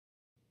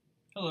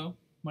Hello,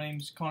 my name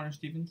is Connor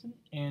Stevenson,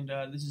 and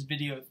this is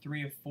video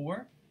 3 of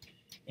 4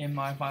 in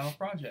my final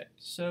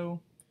project. When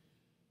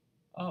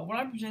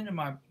I presented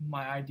my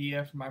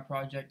idea for my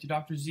project to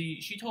Dr. Z,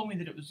 she told me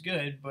that it was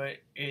good, but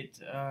it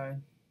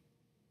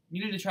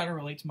needed to try to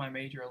relate to my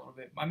major a little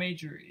bit. My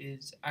major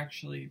is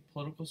actually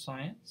political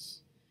science.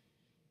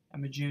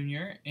 I'm a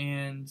junior,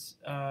 and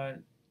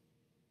it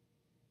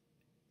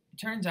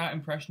turns out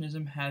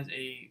Impressionism has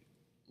a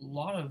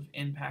lot of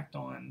impact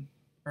on,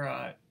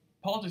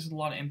 politics has a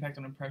lot of impact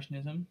on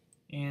Impressionism,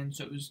 and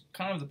so it was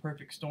kind of the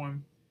perfect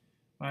storm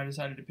when I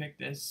decided to pick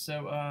this.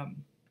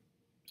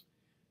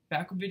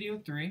 Back with video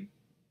 3,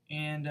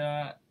 and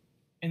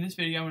in this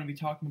video I'm going to be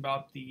talking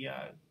about the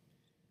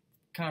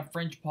kind of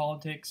French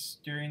politics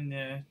during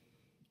the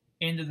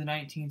end of the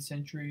 19th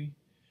century,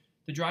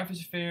 the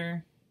Dreyfus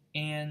Affair,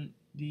 and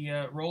the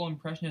role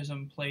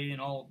Impressionism played in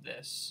all of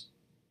this,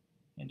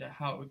 and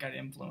how it got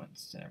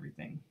influenced and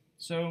everything.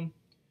 So,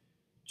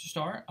 to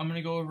start, I'm going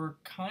to go over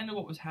kind of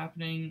what was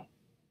happening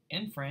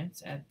in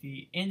France at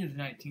the end of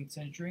the 19th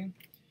century.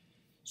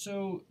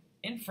 So,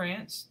 in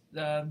France,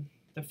 the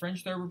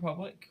French Third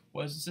Republic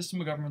was a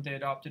system of government they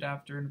adopted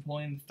after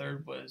Napoleon III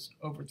was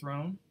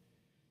overthrown.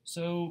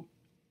 So,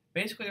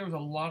 basically, there was a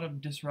lot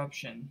of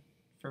disruption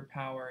for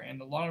power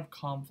and a lot of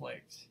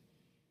conflict.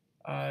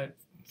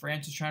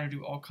 France was trying to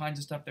do all kinds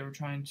of stuff. They were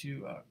trying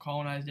to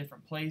colonize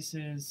different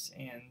places,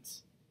 and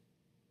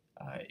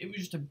it was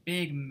just a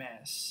big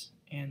mess.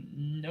 And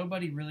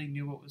nobody really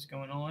knew what was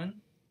going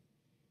on.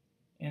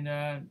 And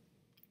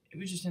it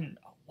was just in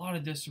a lot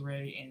of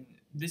disarray. And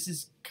this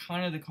is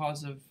kind of the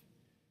cause of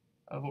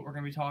what we're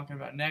going to be talking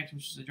about next,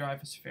 which is the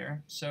Dreyfus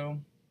Affair. So,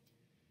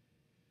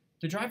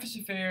 the Dreyfus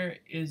Affair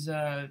is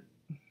an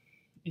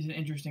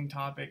interesting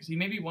topic. So you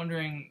may be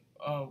wondering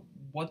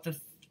what the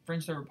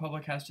French Third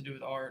Republic has to do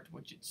with art,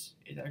 which is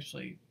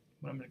actually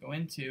what I'm going to go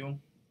into.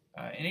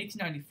 In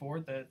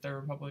 1894, the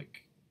Third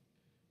Republic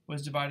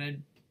was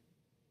divided,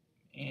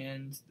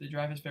 and the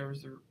Dreyfus Affair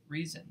was the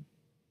reason.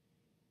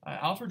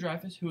 Alfred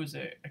Dreyfus, who was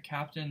a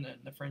captain in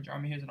the French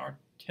army, he was an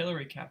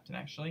artillery captain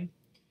actually,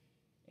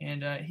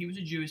 and he was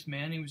a Jewish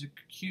man. He was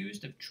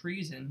accused of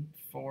treason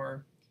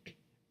for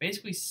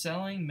basically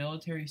selling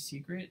military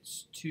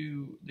secrets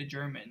to the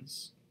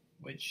Germans,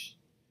 which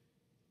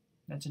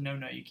that's a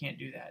no-no. You can't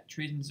do that.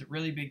 Treason is a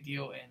really big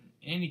deal in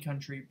any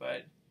country,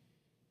 but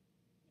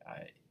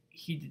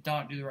he did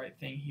not do the right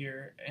thing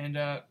here. And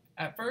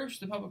at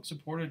first, the public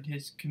supported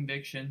his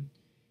conviction,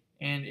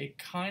 and it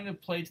kind of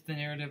played to the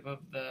narrative of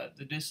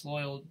the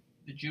disloyal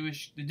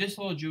Jewish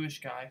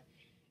guy,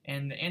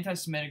 and the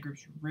anti-Semitic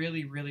groups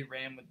really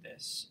ran with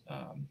this.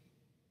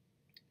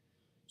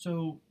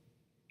 So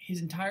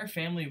his entire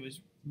family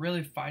was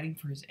really fighting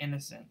for his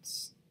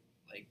innocence,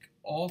 like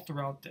all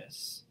throughout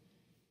this.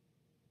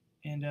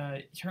 And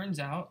it turns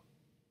out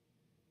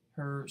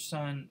her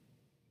son,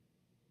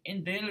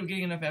 and they ended up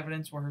getting enough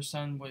evidence where her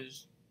son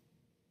was.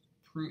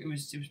 It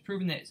was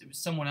proven that it was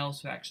someone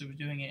else who actually was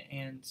doing it,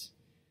 and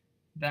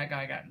that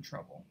guy got in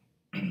trouble.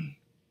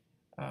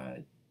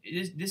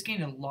 This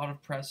gained a lot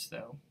of press,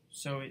 though,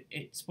 so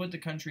it split the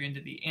country into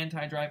the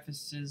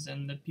anti-Dreyfuses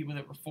and the people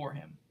that were for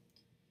him.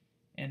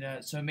 And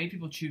so it made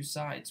people choose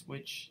sides,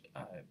 which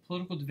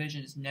political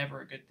division is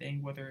never a good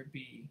thing, whether it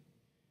be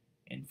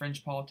in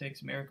French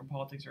politics, American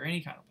politics, or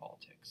any kind of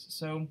politics.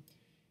 So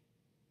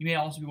you may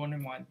also be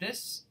wondering why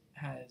this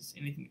has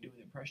anything to do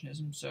with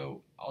Impressionism,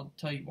 so I'll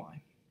tell you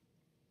why.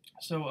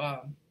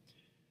 So,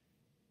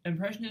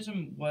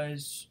 Impressionism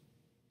was,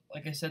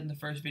 like I said in the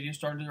first video,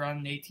 started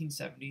around the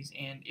 1870s,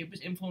 and it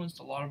was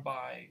influenced a lot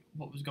by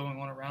what was going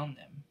on around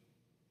them.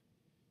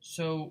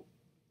 So,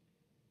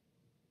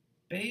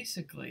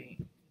 basically,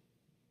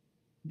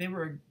 they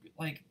were,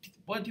 like,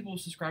 what people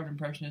described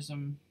Impressionist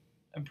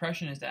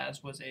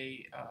as was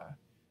a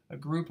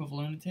group of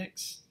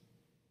lunatics.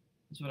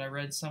 That's what I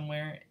read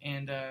somewhere,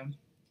 and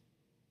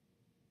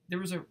there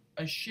was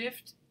a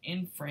shift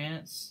in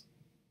France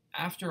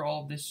after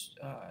all this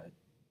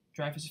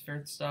Dreyfus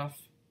Affair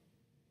stuff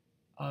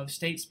of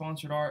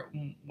state-sponsored art.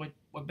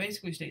 What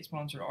basically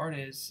state-sponsored art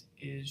is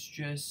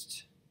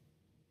just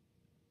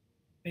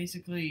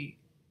basically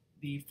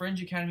the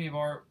French Academy of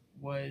Art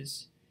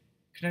was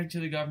connected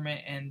to the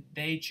government, and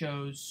they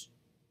chose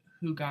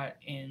who got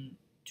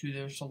into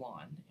their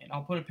salon. And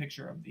I'll put a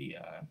picture of the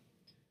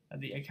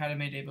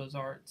Académie des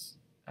Beaux-Arts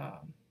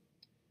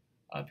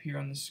up here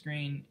on the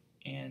screen,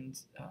 and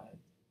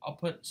I'll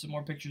put some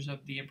more pictures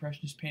of the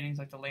Impressionist paintings,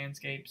 like the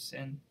landscapes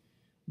and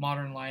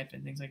modern life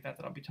and things like that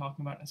I'll be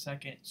talking about in a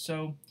second.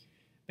 So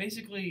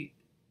basically,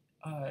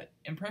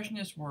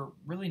 Impressionists were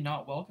really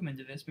not welcome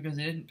into this because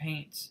they didn't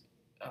paint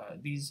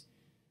these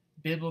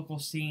biblical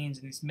scenes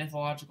and these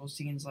mythological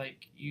scenes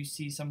like you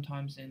see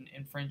sometimes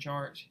in French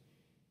art.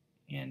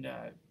 And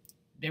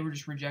they were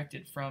just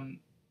rejected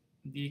from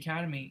the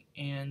Academy.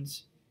 And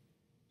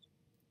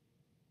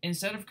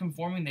instead of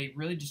conforming, they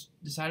really just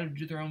decided to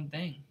do their own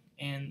thing.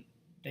 And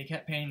they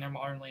kept painting their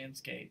modern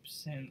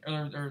landscapes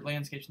or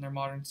landscapes in their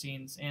modern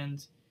scenes.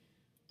 And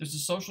there's a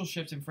social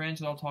shift in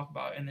France that I'll talk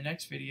about in the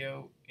next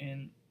video.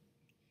 And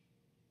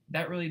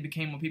that really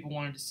became what people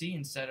wanted to see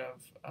instead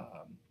of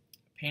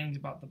paintings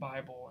about the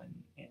Bible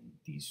and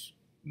these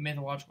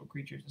mythological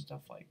creatures and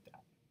stuff like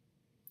that.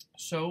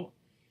 So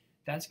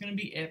that's going to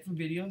be it for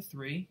video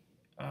 3.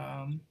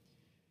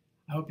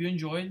 I hope you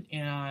enjoyed,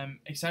 and I'm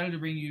excited to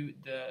bring you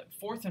the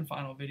 4th and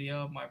final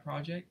video of my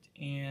project,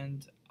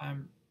 and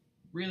I'm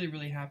really,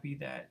 really happy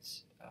that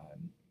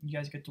you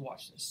guys get to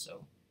watch this.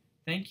 So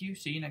thank you.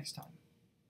 See you next time.